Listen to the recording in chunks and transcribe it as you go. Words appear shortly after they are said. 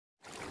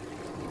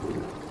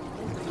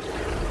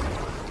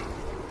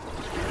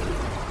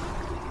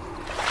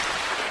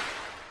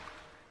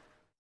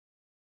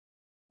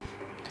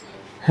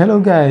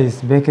Hello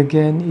guys, back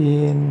again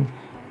in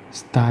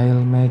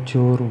Style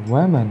Mature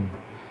Women.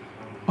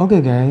 Okay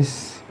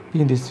guys,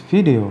 in this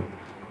video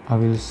I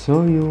will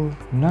show you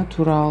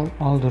natural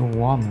older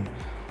woman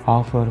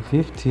over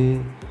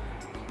 50,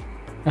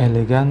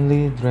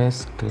 elegantly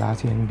dressed,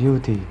 classy and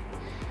beauty.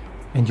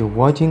 Enjoy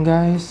watching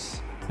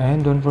guys,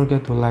 and don't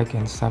forget to like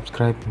and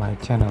subscribe my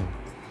channel.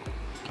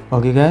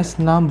 Okay guys,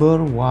 number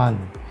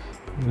 1,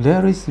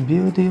 there is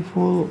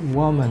beautiful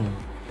woman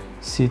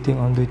sitting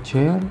on the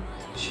chair.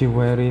 She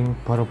wearing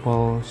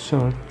purple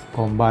shirt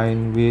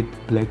combined with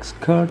black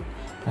skirt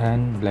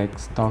and black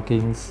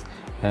stockings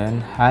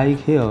and high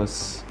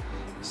heels.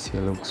 She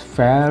looks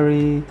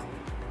very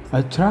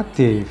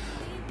attractive.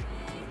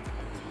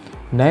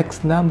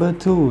 Next, number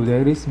 2,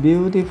 there is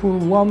beautiful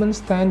woman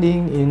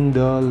standing in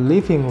the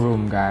living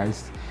room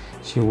guys.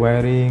 She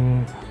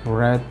wearing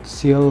red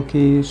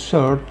silky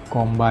shirt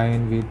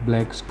combined with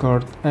black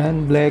skirt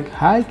and black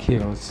high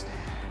heels,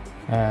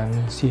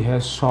 and she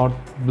has short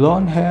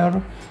blonde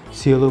hair.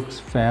 She looks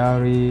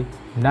very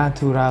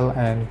natural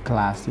and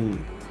classy.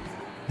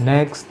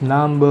 Next,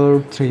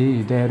 number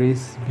 3, there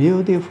is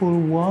beautiful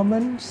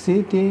woman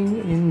sitting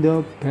in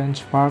the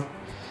bench park.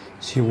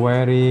 She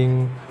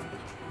wearing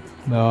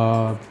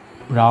the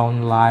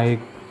brown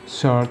like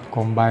shirt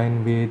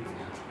combined with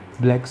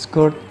black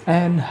skirt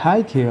and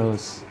high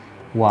heels.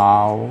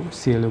 Wow,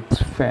 she looks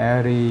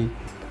very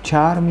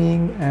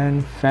charming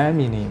and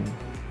feminine.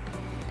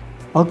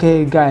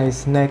 Okay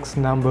guys, next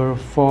number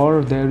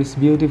 4, there is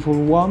beautiful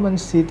woman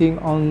sitting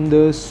on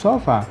the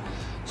sofa.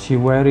 She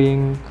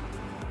wearing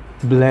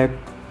black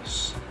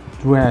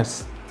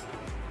dress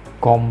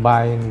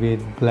combined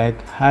with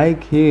black high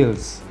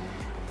heels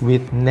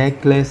with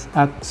necklace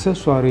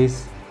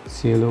accessories.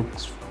 She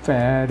looks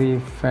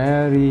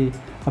very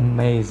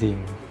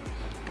amazing.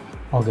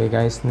 Okay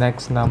guys,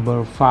 next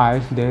number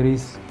 5, there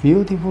is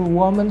beautiful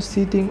woman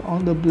sitting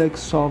on the black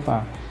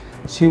sofa.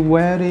 She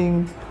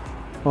wearing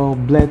a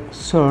black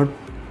shirt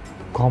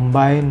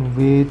combined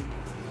with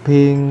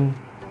pink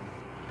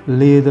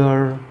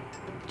leather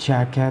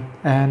jacket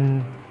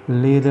and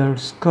leather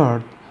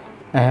skirt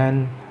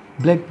and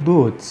black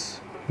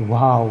boots.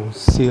 Wow,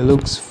 she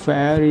looks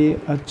very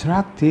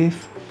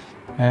attractive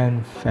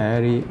and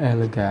very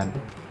elegant.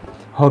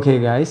 Okay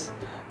guys,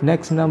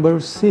 next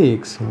number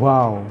 6.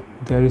 Wow,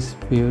 there is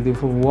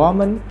beautiful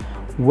woman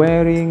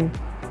wearing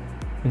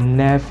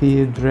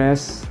navy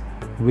dress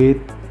with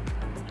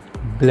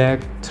black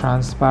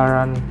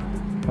transparent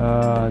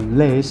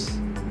lace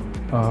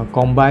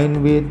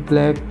combined with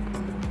black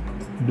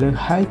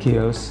high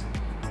heels.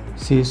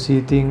 She's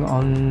sitting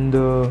on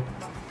the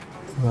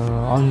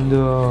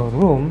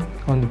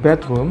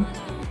bedroom.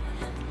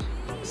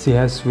 She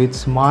has sweet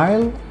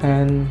smile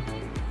and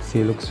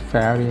she looks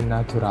very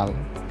natural.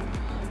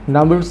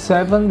 Number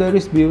 7, there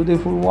is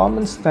beautiful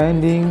woman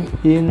standing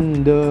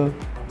in the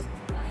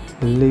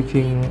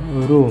living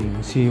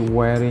room. She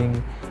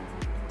wearing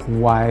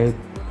white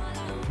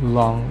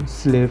long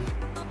sleeve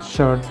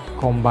shirt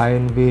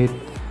combined with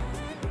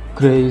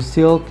gray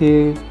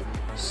silky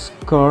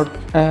skirt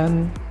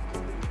and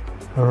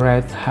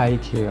red high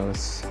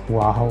heels.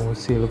 Wow,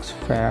 she looks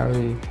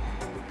very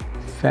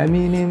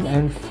feminine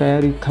and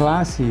very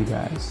classy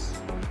guys.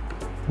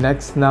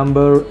 Next,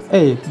 number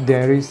 8,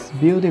 there is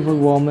beautiful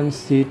woman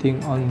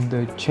sitting on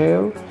the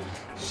chair.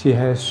 She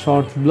has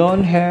short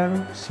blonde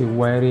hair. She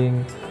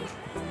wearing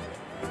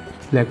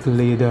black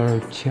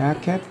leather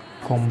jacket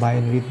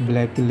combined with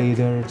black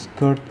leather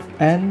skirt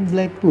and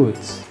black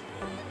boots.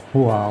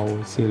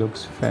 Wow, she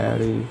looks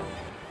very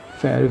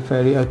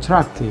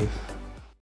attractive.